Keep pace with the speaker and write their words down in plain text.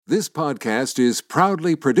This podcast is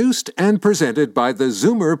proudly produced and presented by the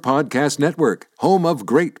Zoomer Podcast Network, home of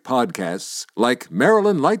great podcasts like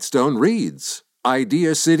Marilyn Lightstone Reads,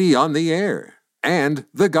 Idea City on the Air, and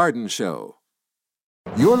The Garden Show.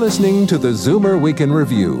 You're listening to the Zoomer Week in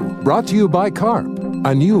Review, brought to you by CARP,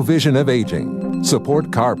 a new vision of aging.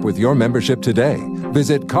 Support CARP with your membership today.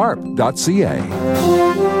 Visit carp.ca.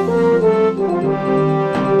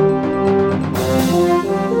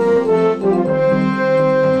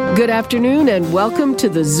 Good afternoon and welcome to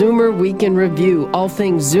the Zoomer Week in Review, all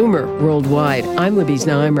things Zoomer worldwide. I'm Libby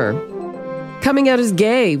Znaimer. Coming out as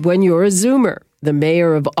gay when you're a Zoomer. The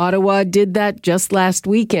mayor of Ottawa did that just last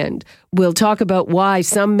weekend. We'll talk about why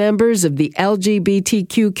some members of the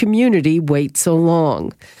LGBTQ community wait so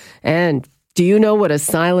long. And do you know what a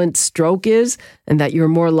silent stroke is and that you're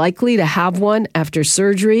more likely to have one after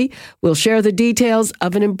surgery? We'll share the details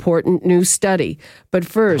of an important new study. But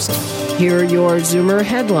first, here are your Zoomer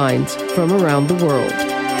headlines from around the world.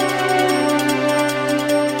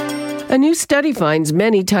 A new study finds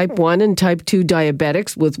many type 1 and type 2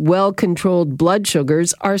 diabetics with well-controlled blood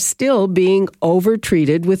sugars are still being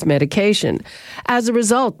overtreated with medication. As a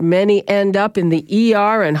result, many end up in the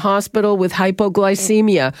ER and hospital with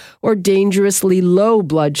hypoglycemia or dangerously low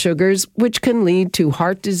blood sugars, which can lead to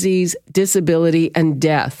heart disease, disability, and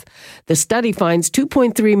death. The study finds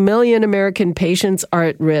 2.3 million American patients are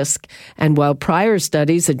at risk. And while prior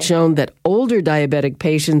studies had shown that older diabetic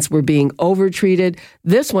patients were being overtreated,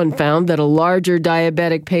 this one found that a larger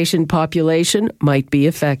diabetic patient population might be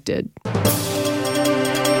affected.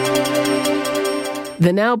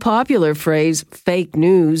 The now popular phrase, fake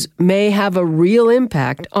news, may have a real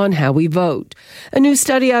impact on how we vote. A new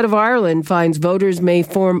study out of Ireland finds voters may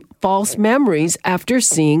form false memories after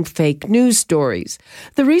seeing fake news stories.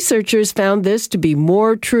 The researchers found this to be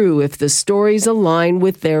more true if the stories align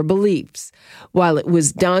with their beliefs. While it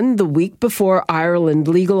was done the week before Ireland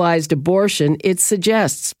legalized abortion, it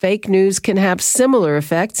suggests fake news can have similar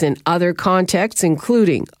effects in other contexts,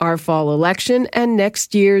 including our fall election and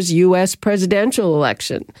next year's U.S. presidential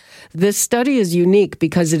election. This study is unique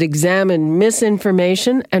because it examined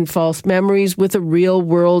misinformation and false memories with a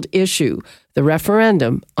real-world issue, the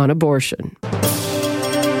referendum on abortion.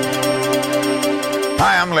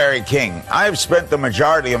 Hi, I'm Larry King. I've spent the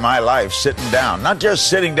majority of my life sitting down, not just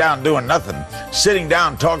sitting down doing nothing, sitting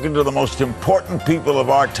down talking to the most important people of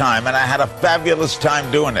our time, and I had a fabulous time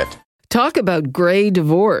doing it. Talk about gray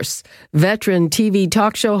divorce. Veteran TV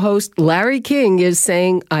talk show host Larry King is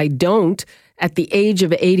saying, "I don't," at the age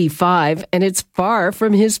of 85, and it's far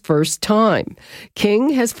from his first time. King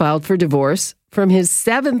has filed for divorce from his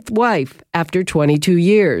seventh wife after 22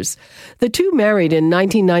 years. The two married in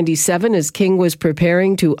 1997 as King was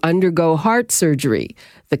preparing to undergo heart surgery.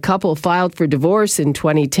 The couple filed for divorce in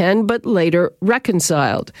 2010, but later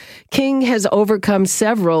reconciled. King has overcome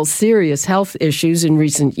several serious health issues in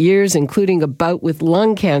recent years, including a bout with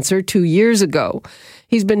lung cancer 2 years ago.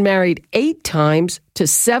 He's been married 8 times to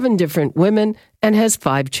 7 different women and has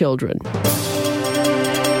 5 children.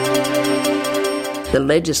 The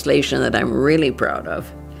legislation that I'm really proud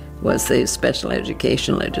of was the special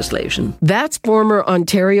education legislation. That's former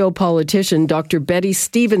Ontario politician Dr. Betty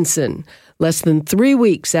Stevenson. Less than 3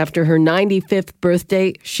 weeks after her 95th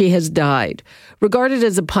birthday, she has died. Regarded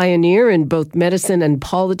as a pioneer in both medicine and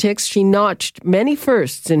politics, she notched many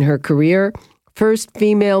firsts in her career. First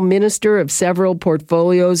female minister of several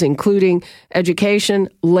portfolios, including education,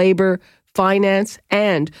 labor, finance,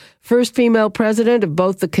 and first female president of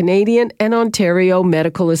both the Canadian and Ontario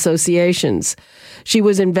Medical Associations. She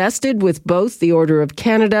was invested with both the Order of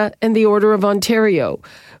Canada and the Order of Ontario.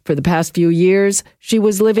 For the past few years, she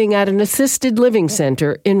was living at an assisted living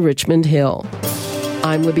centre in Richmond Hill.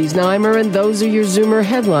 I'm Libby Znaimer, and those are your Zoomer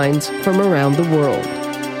headlines from around the world.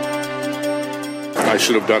 I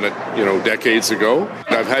should have done it, decades ago.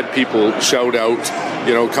 I've had people shout out,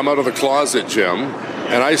 come out of the closet, Jim.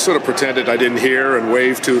 And I sort of pretended I didn't hear and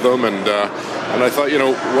waved to them. And I thought,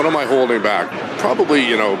 what am I holding back? Probably,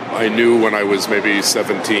 I knew when I was maybe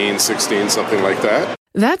 17, 16, something like that.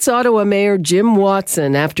 That's Ottawa Mayor Jim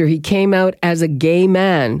Watson after he came out as a gay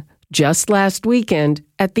man just last weekend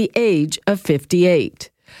at the age of 58.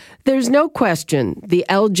 There's no question the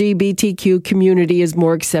LGBTQ community is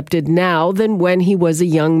more accepted now than when he was a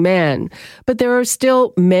young man. But there are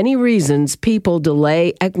still many reasons people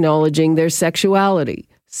delay acknowledging their sexuality,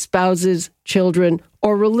 spouses, children,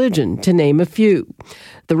 or religion, to name a few.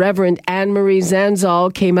 The Reverend Anne-Marie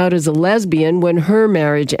Zanzal came out as a lesbian when her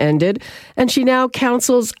marriage ended, and she now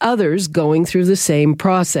counsels others going through the same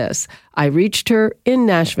process. I reached her in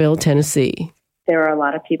Nashville, Tennessee. There are a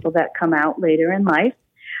lot of people that come out later in life.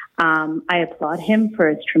 I applaud him for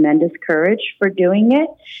his tremendous courage for doing it.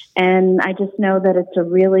 And I just know that it's a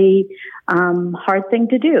really hard thing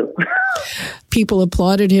to do. People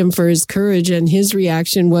applauded him for his courage, and his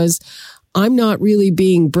reaction was, I'm not really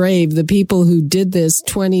being brave. The people who did this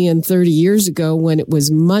 20 and 30 years ago, when it was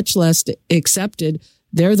much less accepted,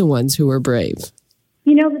 they're the ones who are brave.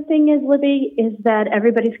 You know, the thing is, Libby, is that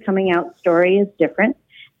everybody's coming out story is different.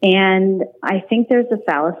 And I think there's a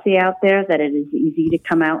fallacy out there that it is easy to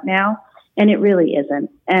come out now, and it really isn't.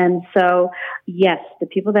 And so, yes, the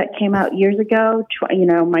people that came out years ago,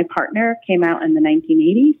 my partner came out in the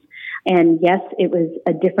 1980s. And yes, it was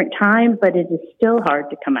a different time, but it is still hard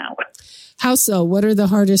to come out. How so? What are the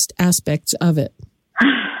hardest aspects of it?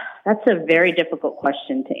 That's a very difficult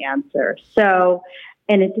question to answer. So,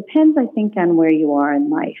 and it depends, I think, on where you are in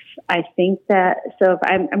life. I think that, so if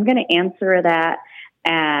I'm going to answer that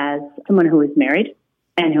as someone who was married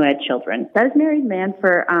and who had children. So I was a married man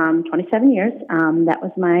for 27 years. That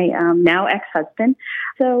was my now ex-husband.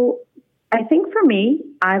 So I think for me,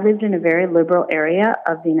 I lived in a very liberal area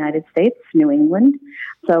of the United States, New England.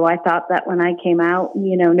 So I thought that when I came out,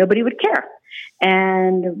 nobody would care.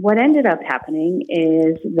 And what ended up happening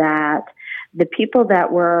is that the people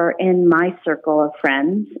that were in my circle of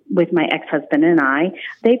friends with my ex-husband and I,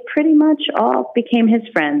 they pretty much all became his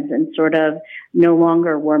friends and sort of no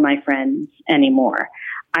longer were my friends anymore.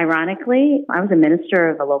 Ironically, I was a minister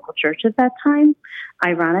of a local church at that time.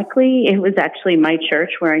 Ironically, it was actually my church,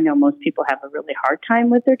 where I know most people have a really hard time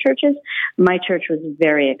with their churches. My church was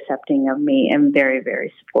very accepting of me and very,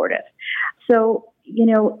 very supportive. So,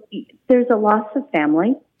 there's a loss of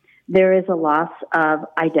family. There is a loss of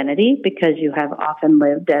identity because you have often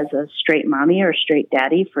lived as a straight mommy or straight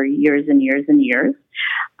daddy for years and years and years.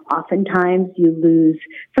 Oftentimes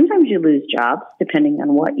sometimes you lose jobs depending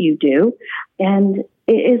on what you do. And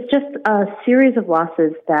it's just a series of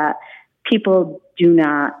losses that people do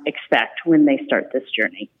not expect when they start this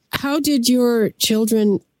journey. How did your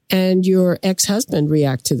children and your ex-husband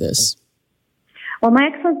react to this? Well,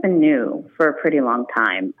 my ex-husband knew for a pretty long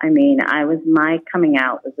time. I mean, my coming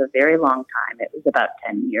out was a very long time. It was about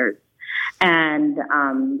 10 years. And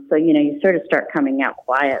so, you sort of start coming out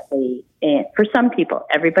quietly. And for some people,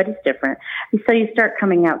 everybody's different. So you start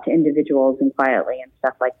coming out to individuals and quietly and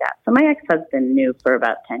stuff like that. So my ex-husband knew for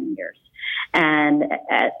about 10 years. And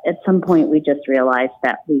at some point, we just realized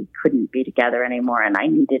that we couldn't be together anymore, and I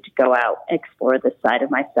needed to go out and explore this side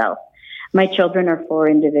of myself. My children are 4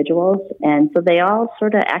 individuals, and so they all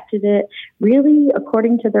sort of acted it really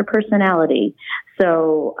according to their personality.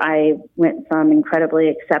 So I went from incredibly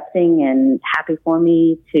accepting and happy for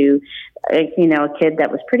me to, a kid that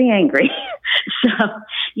was pretty angry. So,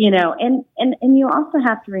 and you also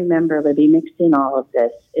have to remember, Libby, mixed in all of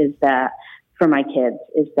this is that for my kids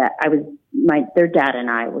is that their dad and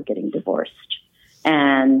I were getting divorced.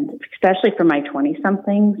 And especially for my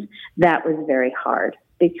 20-somethings, that was very hard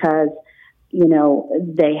because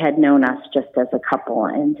they had known us just as a couple,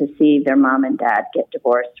 and to see their mom and dad get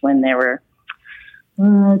divorced when they were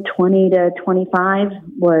 20 to 25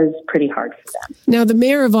 was pretty hard for them. Now, the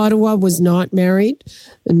mayor of Ottawa was not married,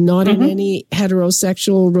 not in any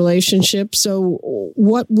heterosexual relationship. So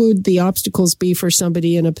what would the obstacles be for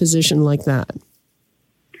somebody in a position like that?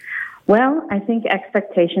 Well, I think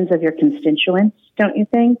expectations of your constituents, don't you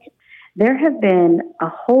think? There have been a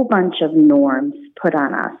whole bunch of norms put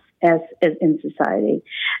on us as in society.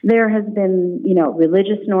 There has been,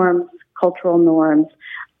 religious norms, cultural norms,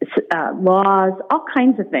 laws, all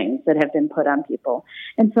kinds of things that have been put on people.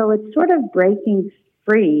 And so it's sort of breaking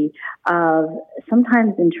free of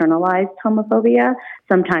sometimes internalized homophobia,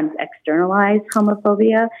 sometimes externalized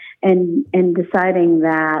homophobia, and deciding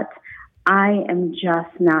that I am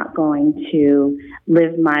just not going to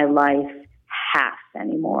live my life half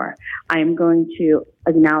anymore. I am going to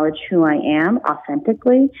acknowledge who I am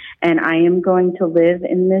authentically, and I am going to live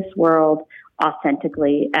in this world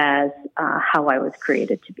authentically as how I was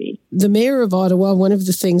created to be. The mayor of Ottawa, one of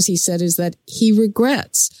the things he said is that he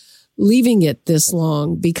regrets leaving it this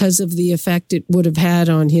long because of the effect it would have had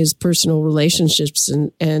on his personal relationships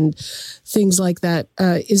and things like that.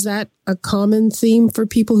 Is that a common theme for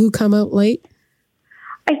people who come out late?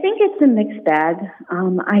 I think it's a mixed bag.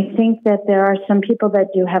 I think that there are some people that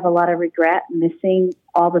do have a lot of regret missing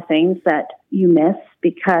all the things that you miss,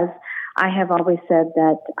 because I have always said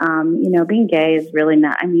that, being gay is really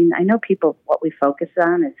not, I know what we focus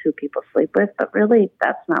on is who people sleep with, but really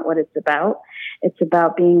that's not what it's about. It's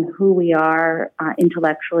about being who we are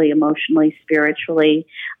intellectually, emotionally, spiritually,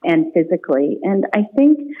 and physically. And I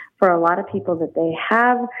think for a lot of people that they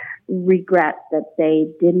have regret that they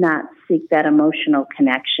did not seek that emotional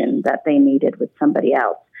connection that they needed with somebody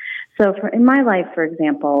else. So in my life, for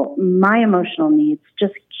example, my emotional needs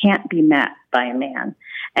just can't be met by a man.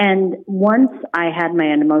 And once I had my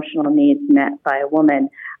emotional needs met by a woman,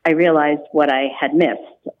 I realized what I had missed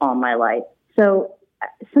all my life. So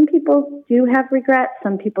some people do have regret,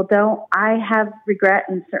 some people don't. I have regret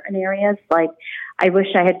in certain areas, like I wish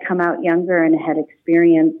I had come out younger and had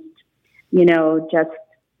experienced, just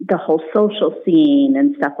the whole social scene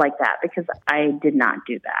and stuff like that, because I did not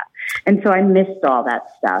do that. And so I missed all that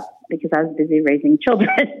stuff because I was busy raising children.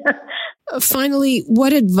 Finally,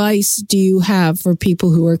 what advice do you have for people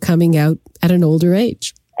who are coming out at an older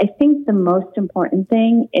age? I think the most important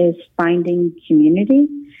thing is finding community.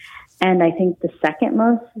 And I think the second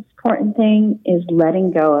most important thing is letting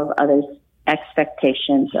go of others'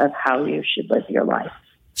 expectations of how you should live your life.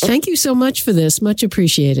 Thank you so much for this. Much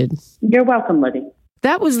appreciated. You're welcome, Libby.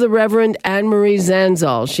 That was the Reverend Anne-Marie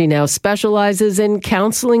Zanzal. She now specializes in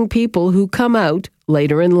counseling people who come out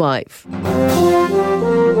later in life.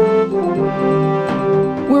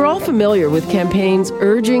 We're all familiar with campaigns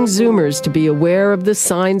urging Zoomers to be aware of the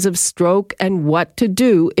signs of stroke and what to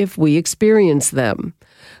do if we experience them.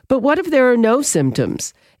 But what if there are no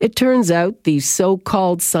symptoms? It turns out these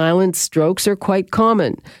so-called silent strokes are quite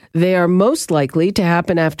common. They are most likely to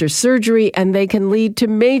happen after surgery, and they can lead to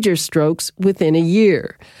major strokes within a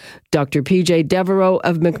year. Dr. P.J. Devereaux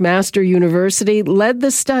of McMaster University led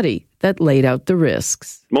the study that laid out the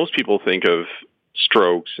risks. Most people think of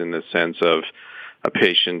strokes in the sense of a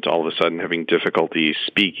patient all of a sudden having difficulty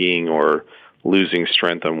speaking or losing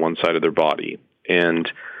strength on one side of their body.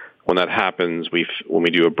 And when that happens, when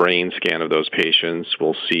we do a brain scan of those patients,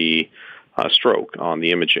 we'll see a stroke on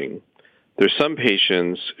the imaging. There's some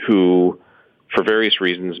patients who, for various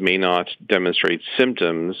reasons, may not demonstrate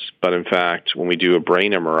symptoms, but in fact, when we do a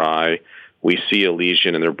brain MRI, we see a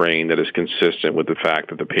lesion in their brain that is consistent with the fact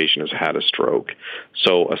that the patient has had a stroke.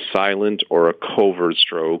 So a silent or a covert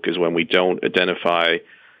stroke is when we don't identify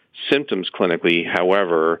symptoms clinically.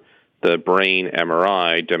 However, the brain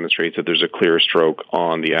MRI demonstrates that there's a clear stroke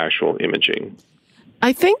on the actual imaging.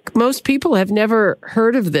 I think most people have never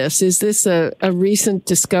heard of this. Is this a recent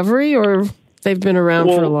discovery, or they've been around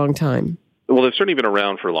for a long time? Well, they've certainly been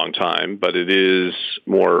around for a long time, but it is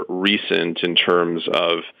more recent in terms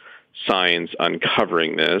of science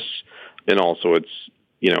uncovering this. And also it's,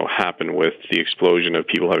 happened with the explosion of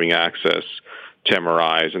people having access to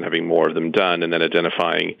MRIs and having more of them done, and then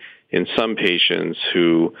identifying in some patients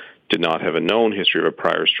who did not have a known history of a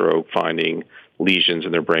prior stroke, finding lesions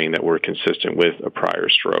in their brain that were consistent with a prior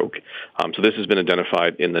stroke. So this has been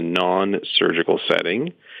identified in the non-surgical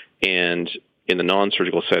setting. And in the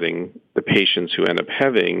non-surgical setting, the patients who end up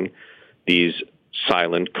having these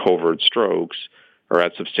silent, covert strokes are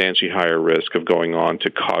at substantially higher risk of going on to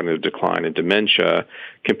cognitive decline and dementia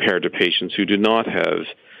compared to patients who do not have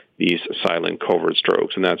these silent, covert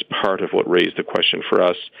strokes. And that's part of what raised the question for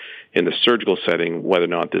us in the surgical setting, whether or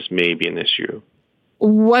not this may be an issue.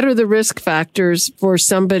 What are the risk factors for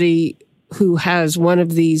somebody who has one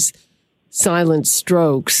of these silent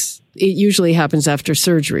strokes? It usually happens after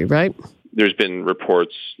surgery, right? There's been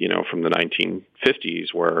reports, from the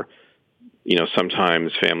 1950s where,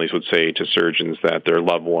 sometimes families would say to surgeons that their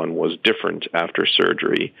loved one was different after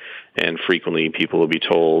surgery. And frequently people will be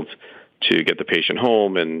told to get the patient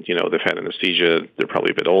home and, they've had anesthesia, they're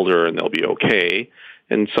probably a bit older and they'll be okay.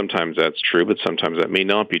 And sometimes that's true, but sometimes that may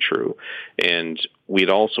not be true. And we'd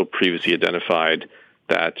also previously identified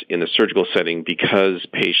that in the surgical setting, because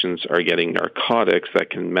patients are getting narcotics that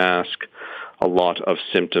can mask a lot of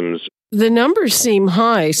symptoms. The numbers seem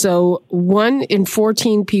high. So 1 in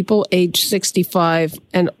 14 people age 65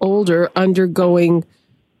 and older undergoing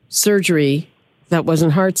surgery that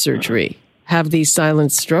wasn't heart surgery have these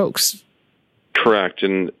silent strokes. Correct.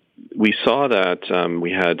 And we saw that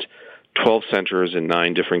we had 12 centers in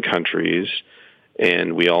 9 different countries,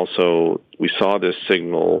 and we saw this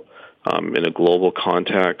signal in a global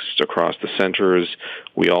context across the centers.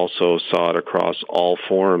 We also saw it across all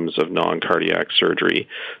forms of non-cardiac surgery.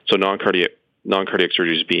 So non-cardiac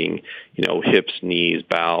surgeries being, hips, knees,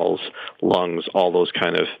 bowels, lungs, all those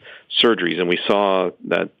kind of surgeries. And we saw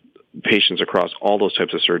that patients across all those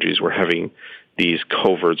types of surgeries were having these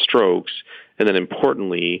covert strokes. And then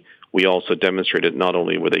importantly, we also demonstrated not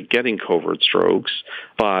only were they getting covert strokes,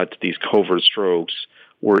 but these covert strokes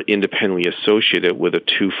were independently associated with a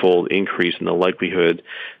twofold increase in the likelihood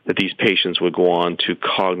that these patients would go on to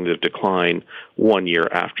cognitive decline 1 year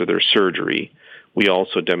after their surgery. We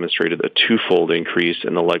also demonstrated a twofold increase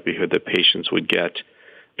in the likelihood that patients would get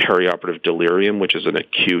perioperative delirium, which is an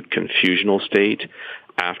acute confusional state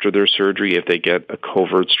after their surgery if they get a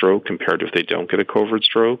covert stroke compared to if they don't get a covert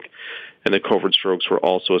stroke. And the covert strokes were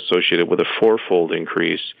also associated with a fourfold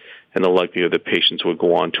increase in the likelihood that patients would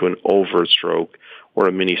go on to an overt stroke or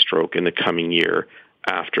a mini stroke in the coming year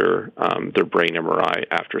after their brain MRI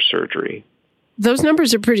after surgery. Those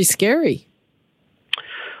numbers are pretty scary.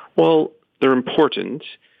 Well, they're important,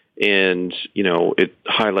 and, it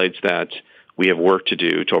highlights that we have work to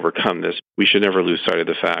do to overcome this. We should never lose sight of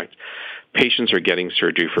the fact patients are getting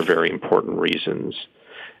surgery for very important reasons.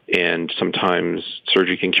 And sometimes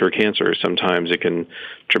surgery can cure cancer. Sometimes it can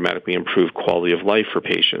dramatically improve quality of life for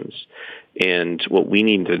patients. And what we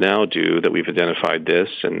need to now do, that we've identified this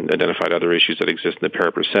and identified other issues that exist in the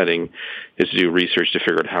perioperative setting, is to do research to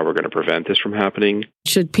figure out how we're going to prevent this from happening.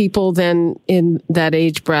 Should people then in that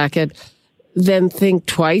age bracket then think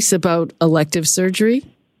twice about elective surgery?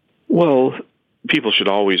 Well, people should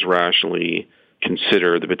always rationally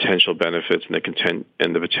consider the potential benefits and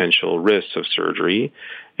the potential risks of surgery,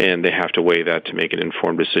 and they have to weigh that to make an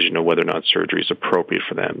informed decision of whether or not surgery is appropriate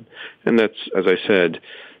for them. And that's, as I said,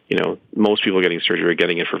 most people getting surgery are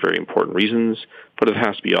getting it for very important reasons, but it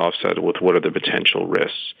has to be offset with what are the potential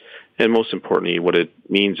risks. And most importantly, what it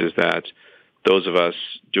means is that those of us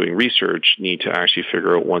doing research need to actually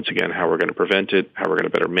figure out, once again, how we're going to prevent it, how we're going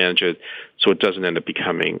to better manage it, so it doesn't end up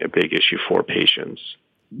becoming a big issue for patients.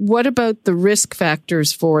 What about the risk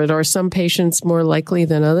factors for it? Are some patients more likely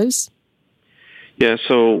than others? Yeah,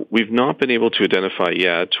 so we've not been able to identify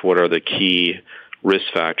yet what are the key risk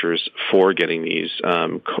factors for getting these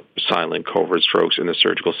silent covert strokes in the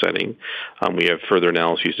surgical setting. We have further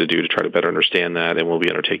analyses to do to try to better understand that, and we'll be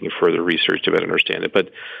undertaking further research to better understand it.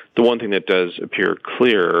 But the one thing that does appear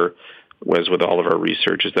clear, as with all of our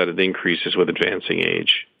research, is that it increases with advancing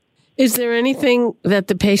age. Is there anything that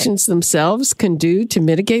the patients themselves can do to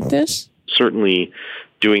mitigate this? Certainly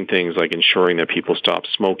doing things like ensuring that people stop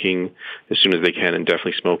smoking as soon as they can, and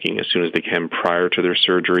definitely smoking as soon as they can prior to their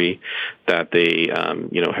surgery, that they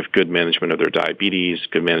have good management of their diabetes,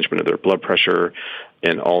 good management of their blood pressure,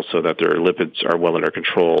 and also that their lipids are well under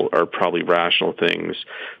control, are probably rational things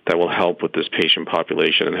that will help with this patient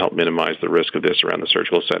population and help minimize the risk of this around the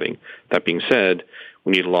surgical setting. That being said,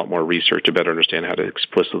 we need a lot more research to better understand how to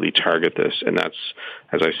explicitly target this, and that's,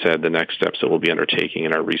 as I said, the next steps that we'll be undertaking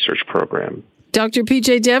in our research program. Dr.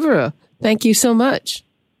 P.J. Devereux, thank you so much.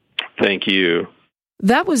 Thank you.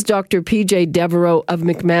 That was Dr. P.J. Devereux of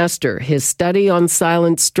McMaster. His study on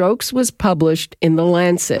silent strokes was published in The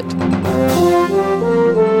Lancet.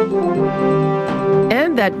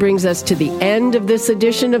 And that brings us to the end of this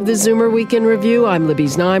edition of the Zoomer Week in Review. I'm Libby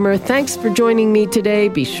Znaimer. Thanks for joining me today.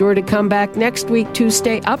 Be sure to come back next week to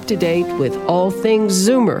stay up to date with all things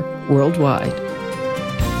Zoomer worldwide.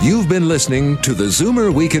 You've been listening to the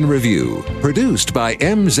Zoomer Week in Review, produced by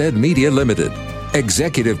MZ Media Limited.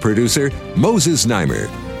 Executive producer, Moses Znaimer.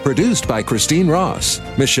 Produced by Christine Ross,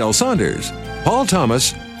 Michelle Saunders, Paul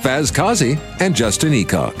Thomas, Faz Kazi, and Justin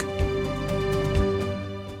Eacock.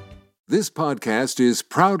 This podcast is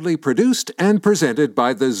proudly produced and presented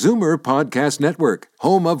by the Zoomer Podcast Network,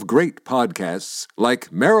 home of great podcasts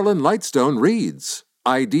like Marilyn Lightstone Reads,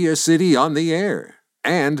 Idea City on the Air,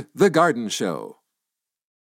 and The Garden Show.